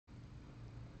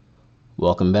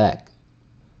Welcome back.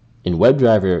 In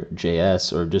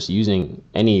WebdriverJS, or just using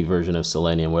any version of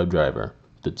Selenium WebDriver,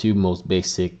 the two most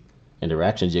basic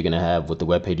interactions you're going to have with the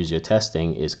web pages you're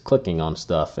testing is clicking on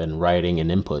stuff and writing in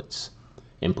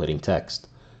inputting text.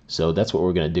 So that's what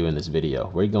we're going to do in this video.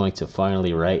 We're going to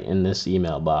finally write in this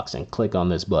email box and click on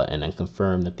this button and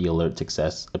confirm that the alert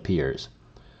success appears.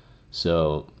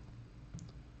 So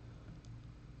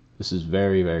this is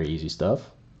very, very easy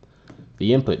stuff.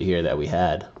 The input here that we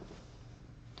had,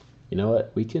 you know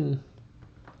what,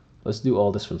 let's do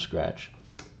all this from scratch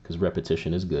because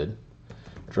repetition is good.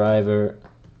 Driver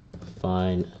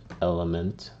find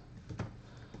element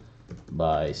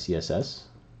by CSS,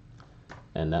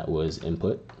 and that was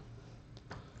input.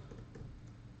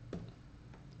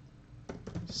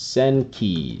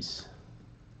 SendKeys.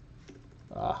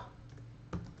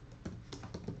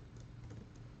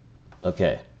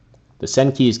 Okay, the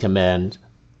SendKeys command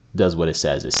does what it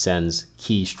says. It sends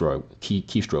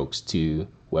keystrokes to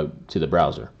the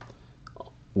browser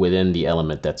within the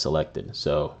element that's selected.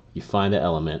 So you find the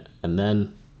element, and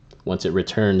then once it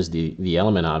returns the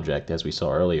element object, as we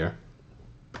saw earlier,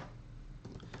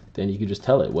 then you can just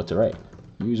tell it what to write.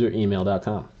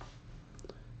 useremail.com.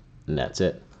 And that's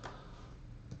it.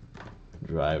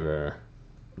 Driver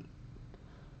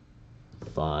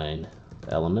find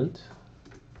element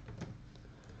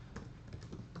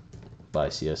by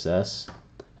CSS,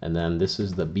 and then this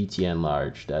is the btn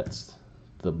large. That's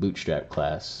the bootstrap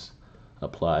class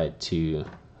applied to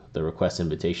the request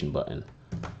invitation button.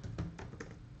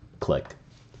 Click,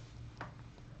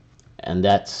 and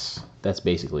that's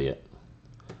basically it.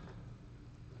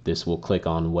 This will click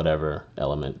on whatever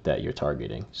element that you're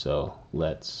targeting. So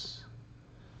let's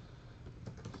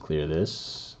clear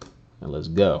this and let's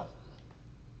go.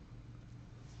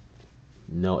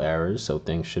 No errors, so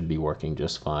things should be working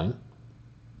just fine.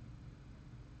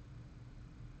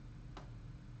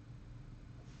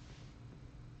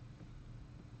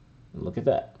 Look at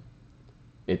that.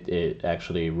 It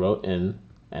actually wrote in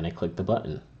and I clicked the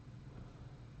button.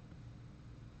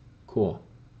 Cool.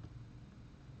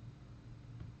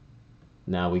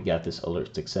 Now we got this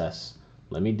alert success.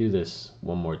 Let me do this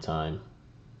one more time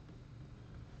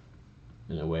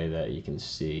in a way that you can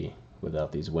see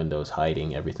without these windows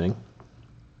hiding everything.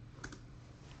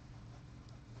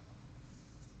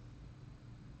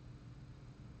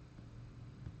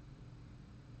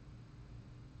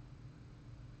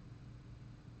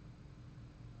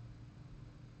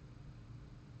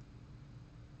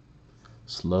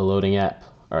 Slow loading app.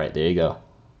 All right, there you go.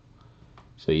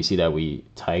 So you see that we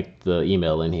typed the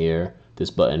email in here,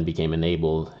 this button became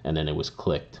enabled, and then it was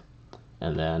clicked.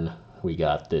 And then we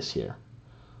got this here,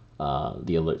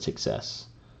 the alert success.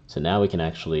 So now we can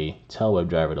actually tell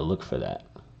WebDriver to look for that.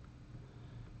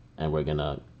 And we're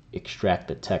gonna extract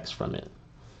the text from it.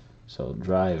 So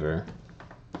driver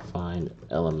find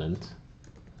element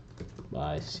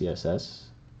by CSS.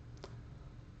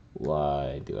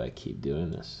 Why do I keep doing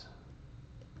this?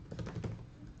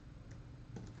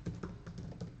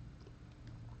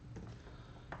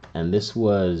 And this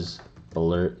was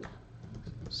alert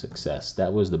success.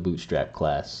 That was the bootstrap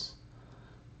class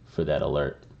for that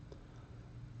alert.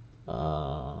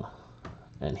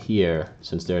 And here,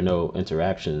 since there are no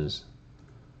interactions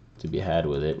to be had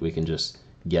with it, we can just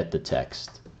get the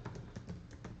text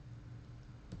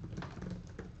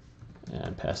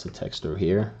and pass the text through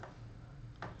here,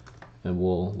 and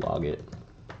we'll log it.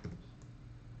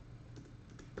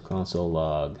 Console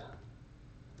log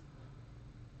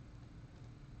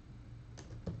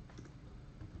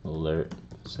alert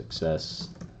success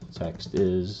text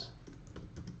is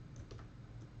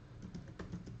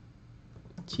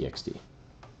txt.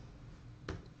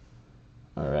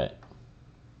 All right.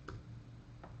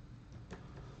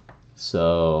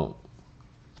 So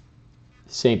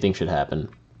same thing should happen.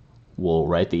 We'll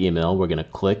write the email. We're going to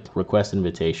click request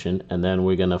invitation, and then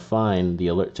we're going to find the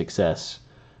alert success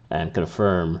and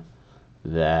confirm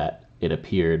that it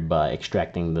appeared by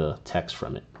extracting the text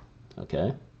from it.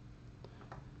 Okay.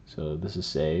 So this is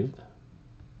saved.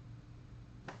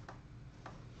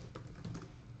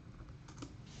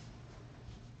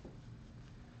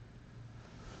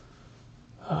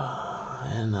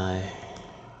 And I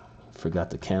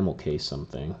forgot to camel case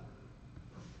something.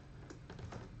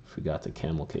 Forgot to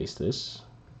camel case this.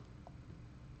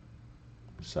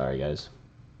 Sorry, guys.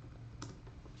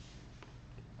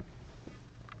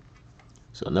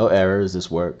 So no errors,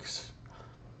 this works.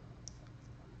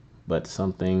 But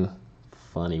something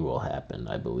funny will happen,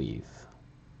 I believe.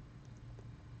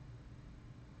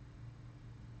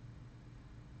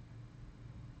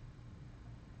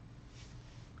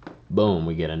 Boom,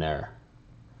 we get an error.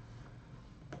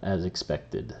 As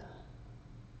expected.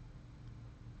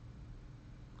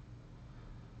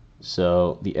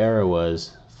 So the error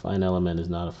was find element is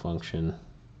not a function.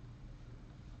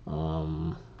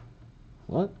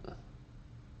 What?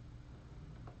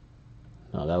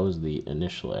 No, that was the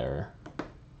initial error.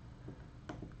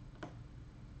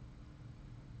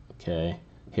 Okay,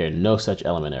 here, no such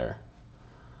element error.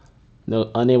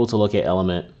 No, unable to locate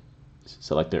element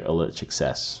selector alert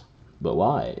success. But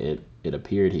why? It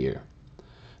appeared here.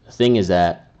 The thing is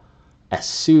that as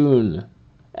soon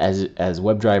as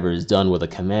WebDriver is done with a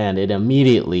command, it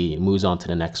immediately moves on to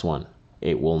the next one.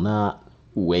 It will not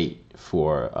wait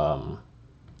for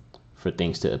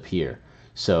things to appear.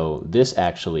 So this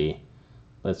actually,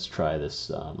 let's try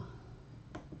this.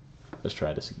 Let's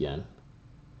try this again.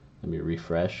 Let me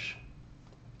refresh.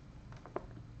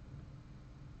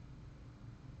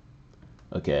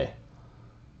 Okay.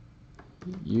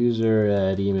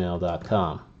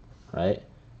 user@email.com, right?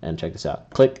 And check this out.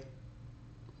 Click.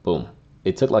 Boom.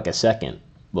 It took like a second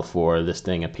before this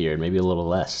thing appeared, maybe a little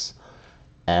less.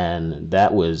 And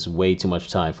that was way too much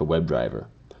time for WebDriver.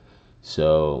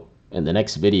 So in the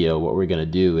next video, what we're going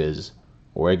to do is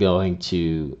we're going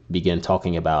to begin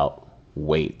talking about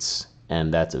waits.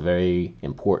 And that's a very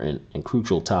important and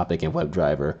crucial topic in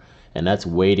WebDriver. And that's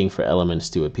waiting for elements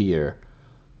to appear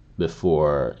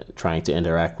before trying to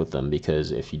interact with them,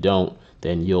 because if you don't,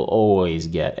 then you'll always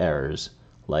get errors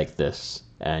like this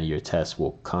and your test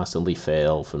will constantly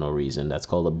fail for no reason. That's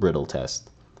called a brittle test.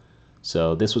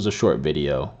 So this was a short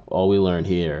video. All we learned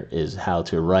here is how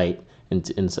to write in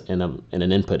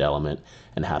an input element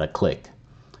and how to click.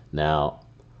 Now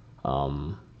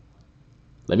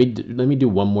let me do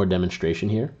one more demonstration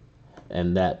here,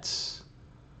 and that's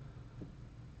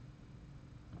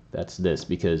this,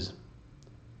 because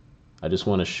I just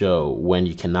want to show when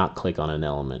you cannot click on an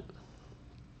element.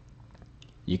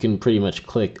 You can pretty much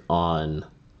click on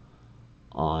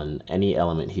any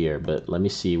element here, but let me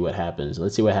see what happens.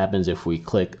 Let's see what happens if we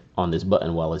click on this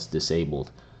button while it's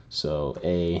disabled. So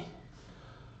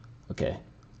okay,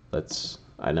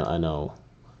 I know.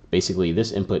 Basically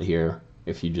this input here,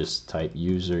 if you just type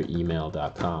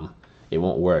user@email.com, it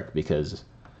won't work because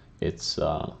it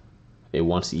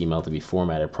wants the email to be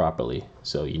formatted properly.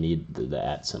 So you need the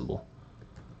 @ symbol.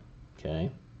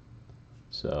 Okay,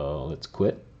 so let's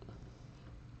quit.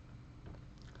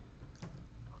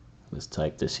 Let's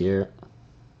type this here.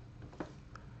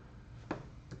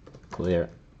 Clear.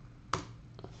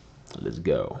 Let's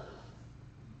go.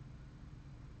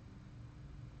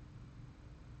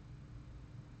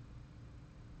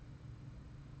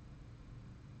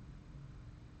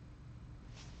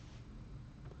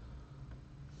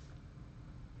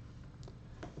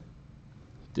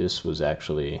 This was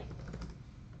actually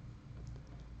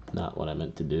not what I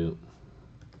meant to do,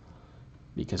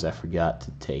 because I forgot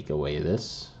to take away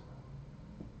this.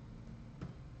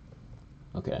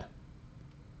 Okay.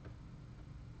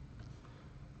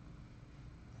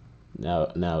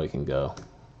 Now we can go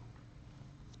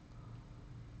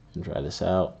and try this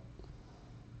out.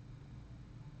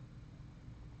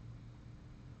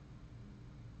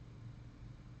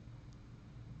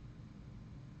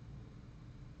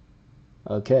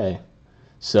 Okay,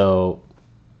 so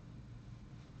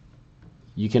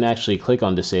you can actually click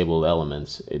on disable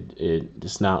elements.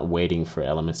 It's not waiting for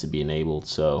elements to be enabled,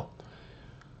 so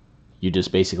you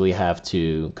just basically have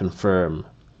to confirm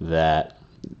that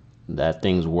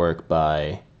things work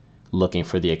by looking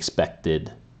for the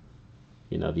expected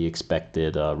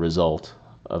result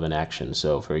of an action.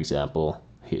 So for example,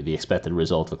 the expected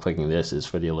result of clicking this is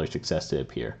for the alert success to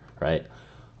appear, right?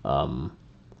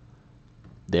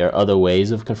 There are other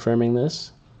ways of confirming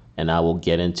this, and I will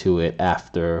get into it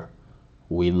after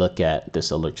we look at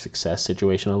this alert success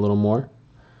situation a little more.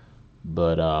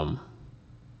 But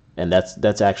and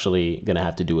that's actually going to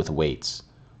have to do with waits,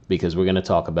 because we're going to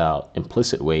talk about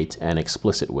implicit waits and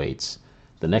explicit waits.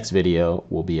 The next video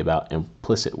will be about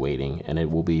implicit waiting, and it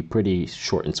will be pretty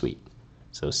short and sweet.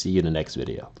 So see you in the next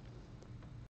video.